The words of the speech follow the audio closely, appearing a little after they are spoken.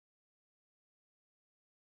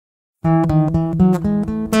In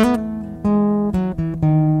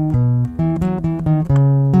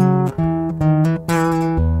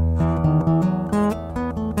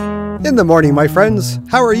the morning, my friends.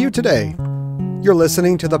 How are you today? You're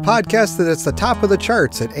listening to the podcast that is the top of the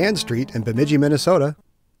charts at Ann Street in Bemidji, Minnesota.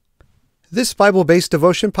 This Bible-based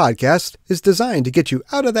devotion podcast is designed to get you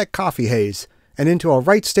out of that coffee haze and into a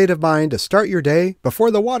right state of mind to start your day before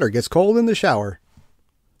the water gets cold in the shower.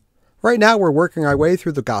 Right now, we're working our way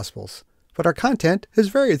through the Gospels, but our content has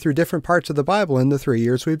varied through different parts of the Bible in the 3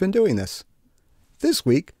 years we've been doing this. This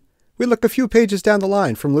week, we look a few pages down the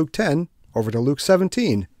line from Luke 10 over to Luke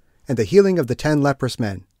 17 and the healing of the 10 leprous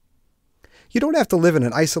men. You don't have to live in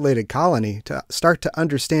an isolated colony to start to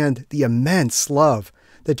understand the immense love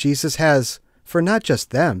that Jesus has for not just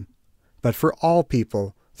them, but for all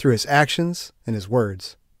people through his actions and his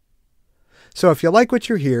words. So if you like what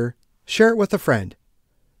you hear, share it with a friend.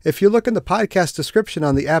 If you look in the podcast description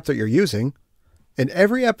on the app that you're using, in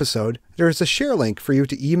every episode there is a share link for you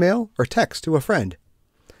to email or text to a friend.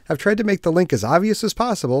 I've tried to make the link as obvious as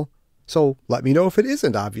possible, so let me know if it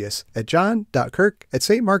isn't obvious at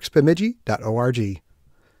john.kirk@stmarksbemidji.org.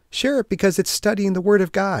 Share it because it's studying the Word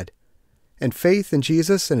of God. And faith in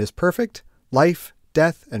Jesus and his perfect life,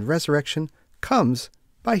 death, and resurrection comes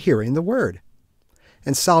by hearing the Word.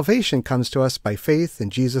 And salvation comes to us by faith in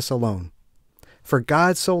Jesus alone. For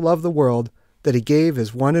God so loved the world that he gave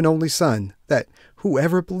his one and only Son, that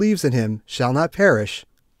whoever believes in him shall not perish,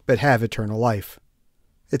 but have eternal life.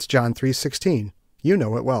 It's John 3:16. You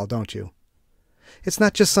know it well, don't you? It's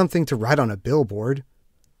not just something to write on a billboard.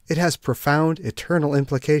 It has profound eternal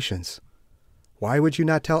implications. Why would you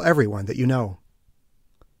not tell everyone that you know?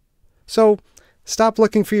 So, stop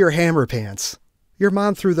looking for your hammer pants. Your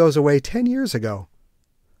mom threw those away 10 years ago.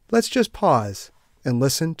 Let's just pause and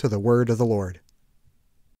listen to the word of the Lord.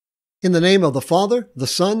 In the name of the Father, the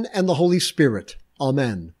Son, and the Holy Spirit.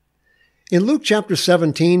 Amen. In Luke chapter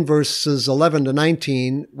 17, verses 11 to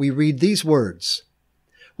 19, we read these words.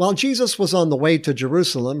 While Jesus was on the way to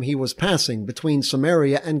Jerusalem, he was passing between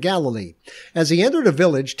Samaria and Galilee. As he entered a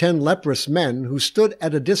village, 10 leprous men who stood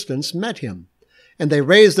at a distance met him. And they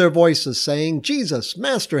raised their voices, saying, Jesus,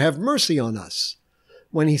 Master, have mercy on us.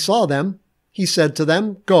 When he saw them, he said to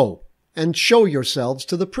them, Go, and show yourselves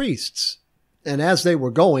to the priests. And as they were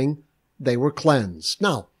going, they were cleansed.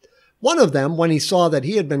 Now, one of them, when he saw that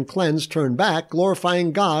he had been cleansed, turned back,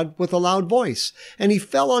 glorifying God with a loud voice. And he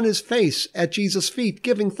fell on his face at Jesus' feet,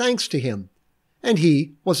 giving thanks to him. And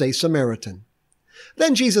he was a Samaritan.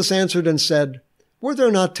 Then Jesus answered and said, Were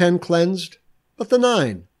there not 10 cleansed? But the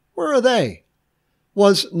 9, where are they?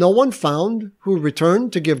 Was no one found who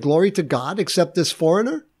returned to give glory to God except this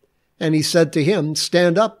foreigner? And he said to him,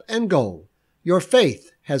 Stand up and go. Your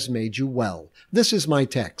faith has made you well. This is my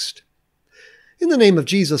text. In the name of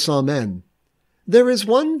Jesus, amen. There is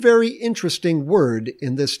one very interesting word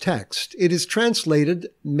in this text. It is translated,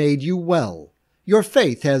 made you well. Your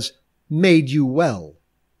faith has made you well.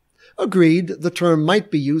 Agreed, the term might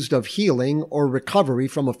be used of healing or recovery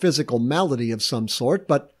from a physical malady of some sort,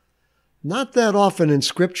 but not that often in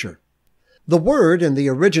Scripture. The word in the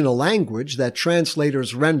original language that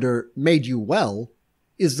translators render made you well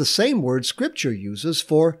is the same word Scripture uses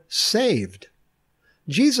for saved.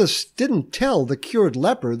 Jesus didn't tell the cured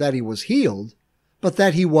leper that he was healed, but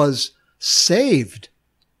that he was saved.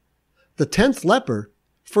 The 10th leper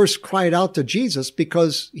first cried out to Jesus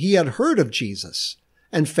because he had heard of Jesus,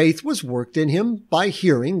 and faith was worked in him by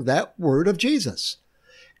hearing that word of Jesus.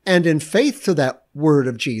 And in faith to that word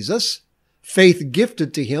of Jesus, faith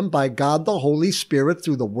gifted to him by God the Holy Spirit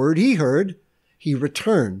through the word he heard, he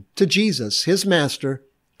returned to Jesus, his master,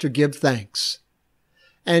 to give thanks.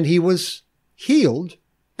 And he was healed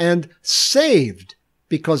and saved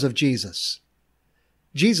because of Jesus.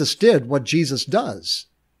 Jesus did what Jesus does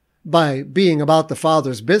by being about the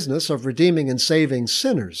Father's business of redeeming and saving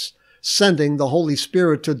sinners, sending the Holy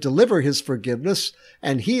Spirit to deliver his forgiveness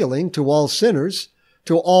and healing to all sinners,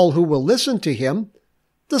 to all who will listen to him.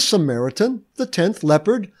 The Samaritan, the 10th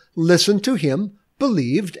leper, listened to him,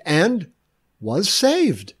 believed, and was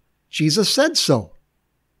saved. Jesus said so.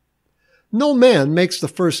 No man makes the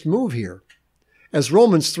first move here. As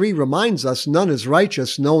Romans 3 reminds us, none is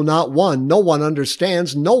righteous, no, not one. No one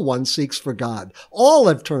understands, no one seeks for God. All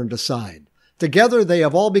have turned aside. Together they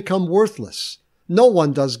have all become worthless. No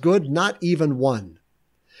one does good, not even one.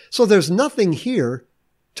 So there's nothing here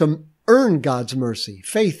to earn God's mercy.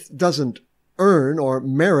 Faith doesn't earn or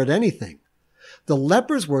merit anything. The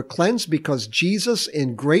lepers were cleansed because Jesus,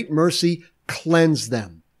 in great mercy, cleansed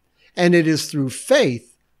them. And it is through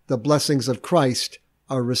faith the blessings of Christ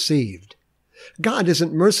are received. God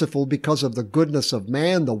isn't merciful because of the goodness of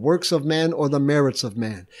man, the works of man, or the merits of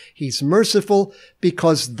man. He's merciful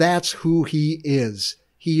because that's who He is.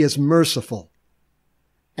 He is merciful.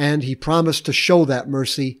 And He promised to show that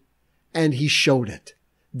mercy, and He showed it.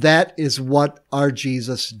 That is what our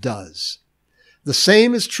Jesus does. The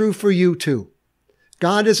same is true for you too.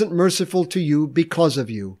 God isn't merciful to you because of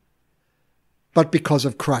you, but because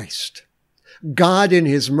of Christ. God in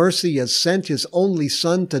His mercy has sent His only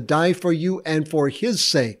Son to die for you, and for His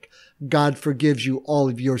sake, God forgives you all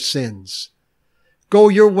of your sins. Go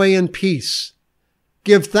your way in peace.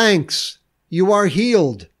 Give thanks. You are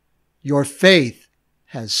healed. Your faith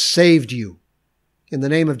has saved you. In the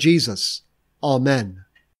name of Jesus, Amen.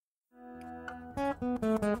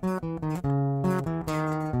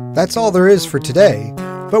 That's all there is for today,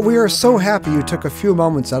 but we are so happy you took a few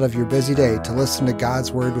moments out of your busy day to listen to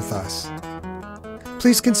God's Word with us.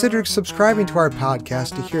 Please consider subscribing to our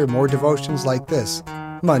podcast to hear more devotions like this,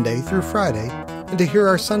 Monday through Friday, and to hear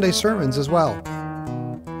our Sunday sermons as well.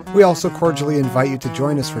 We also cordially invite you to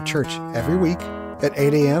join us for church every week at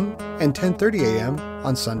 8 a.m. and 10:30 a.m.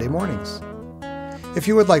 on Sunday mornings. If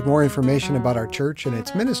you would like more information about our church and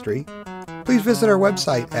its ministry, please visit our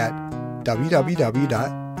website at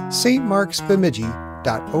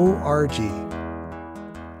www.stmarksbemidji.org.